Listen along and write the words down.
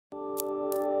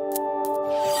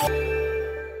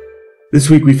This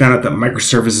week we found out that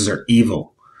microservices are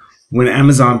evil when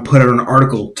Amazon put out an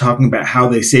article talking about how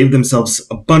they saved themselves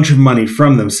a bunch of money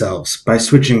from themselves by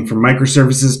switching from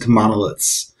microservices to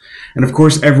monoliths. And of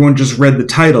course, everyone just read the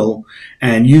title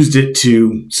and used it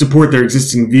to support their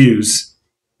existing views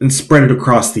and spread it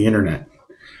across the internet.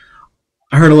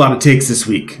 I heard a lot of takes this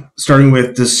week, starting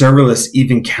with, does serverless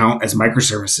even count as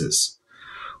microservices?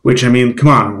 Which, I mean, come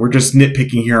on, we're just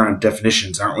nitpicking here on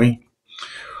definitions, aren't we?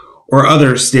 Or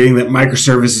others stating that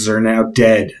microservices are now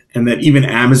dead and that even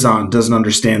Amazon doesn't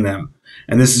understand them.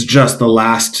 And this is just the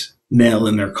last nail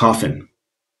in their coffin.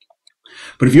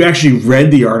 But if you actually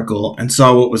read the article and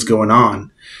saw what was going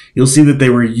on, you'll see that they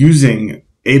were using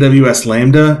AWS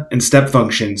Lambda and step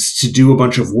functions to do a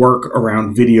bunch of work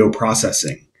around video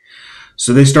processing.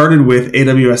 So they started with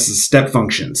AWS's step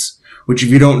functions, which, if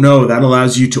you don't know, that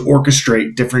allows you to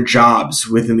orchestrate different jobs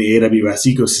within the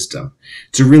AWS ecosystem.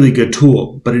 It's a really good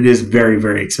tool, but it is very,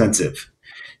 very expensive.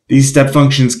 These step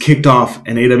functions kicked off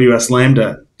an AWS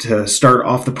Lambda to start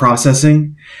off the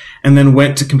processing, and then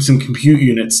went to some compute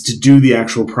units to do the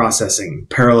actual processing,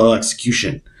 parallel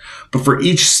execution. But for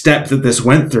each step that this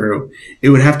went through, it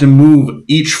would have to move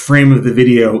each frame of the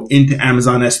video into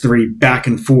Amazon S3 back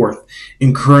and forth,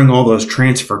 incurring all those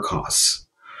transfer costs.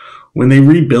 When they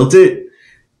rebuilt it,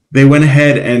 they went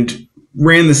ahead and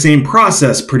ran the same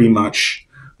process pretty much,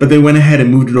 but they went ahead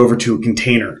and moved it over to a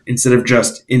container instead of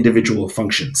just individual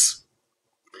functions.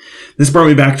 This brought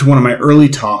me back to one of my early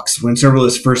talks when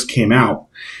serverless first came out,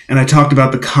 and I talked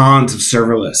about the cons of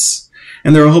serverless.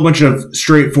 And there are a whole bunch of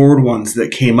straightforward ones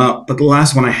that came up, but the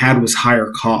last one I had was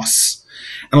higher costs.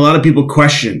 And a lot of people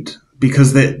questioned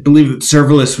because they believed that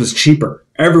serverless was cheaper.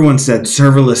 Everyone said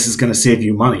serverless is going to save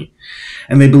you money.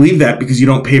 And they believe that because you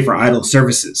don't pay for idle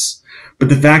services. But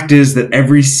the fact is that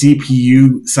every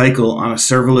CPU cycle on a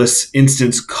serverless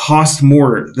instance costs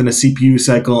more than a CPU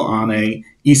cycle on a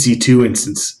EC2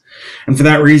 instance. And for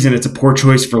that reason, it's a poor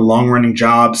choice for long-running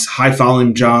jobs,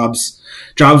 high-volume jobs,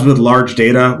 jobs with large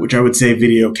data, which I would say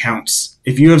video counts.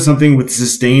 If you have something with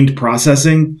sustained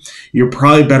processing, you're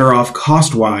probably better off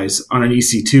cost-wise on an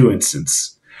EC2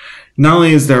 instance. Not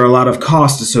only is there a lot of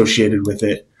cost associated with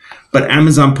it, but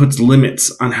Amazon puts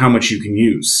limits on how much you can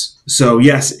use. So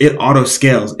yes, it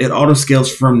auto-scales. It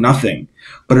auto-scales from nothing,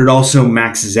 but it also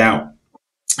maxes out.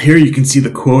 Here you can see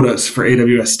the quotas for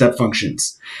AWS step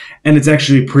functions, and it's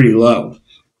actually pretty low.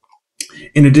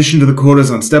 In addition to the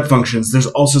quotas on step functions, there's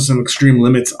also some extreme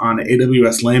limits on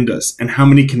AWS Lambdas and how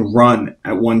many can run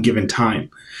at one given time.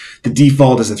 The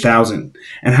default is 1,000,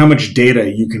 and how much data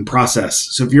you can process.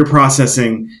 So if you're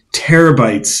processing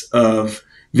terabytes of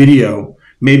video,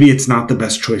 maybe it's not the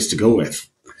best choice to go with.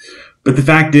 But the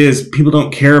fact is, people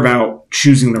don't care about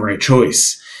choosing the right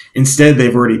choice. Instead,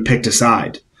 they've already picked a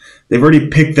side. They've already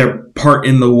picked their part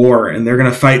in the war, and they're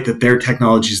going to fight that their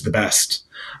technology is the best.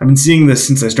 I've been seeing this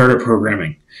since I started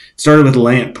programming. It started with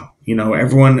LAMP. You know,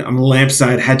 everyone on the LAMP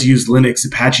side had to use Linux,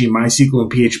 Apache, MySQL,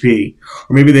 and PHP.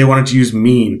 Or maybe they wanted to use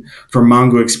Mean for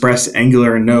Mongo, Express,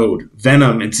 Angular, and Node.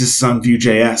 Venom insists on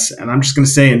Vue.js. And I'm just going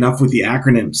to say enough with the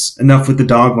acronyms, enough with the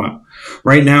dogma.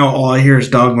 Right now, all I hear is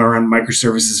dogma around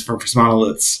microservices for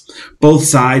monoliths. Both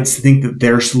sides think that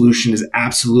their solution is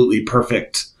absolutely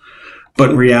perfect.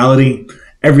 But in reality,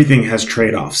 everything has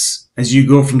trade-offs. As you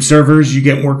go from servers, you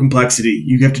get more complexity.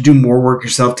 You have to do more work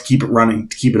yourself to keep it running,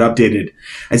 to keep it updated.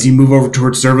 As you move over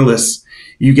towards serverless,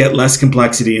 you get less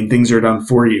complexity and things are done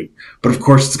for you. But of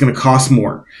course, it's going to cost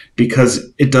more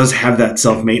because it does have that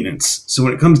self-maintenance. So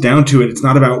when it comes down to it, it's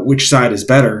not about which side is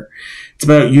better. It's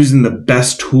about using the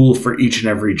best tool for each and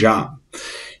every job.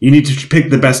 You need to pick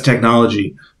the best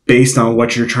technology based on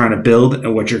what you're trying to build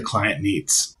and what your client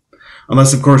needs.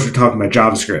 Unless, of course, we're talking about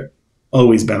JavaScript.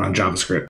 Always bet on JavaScript.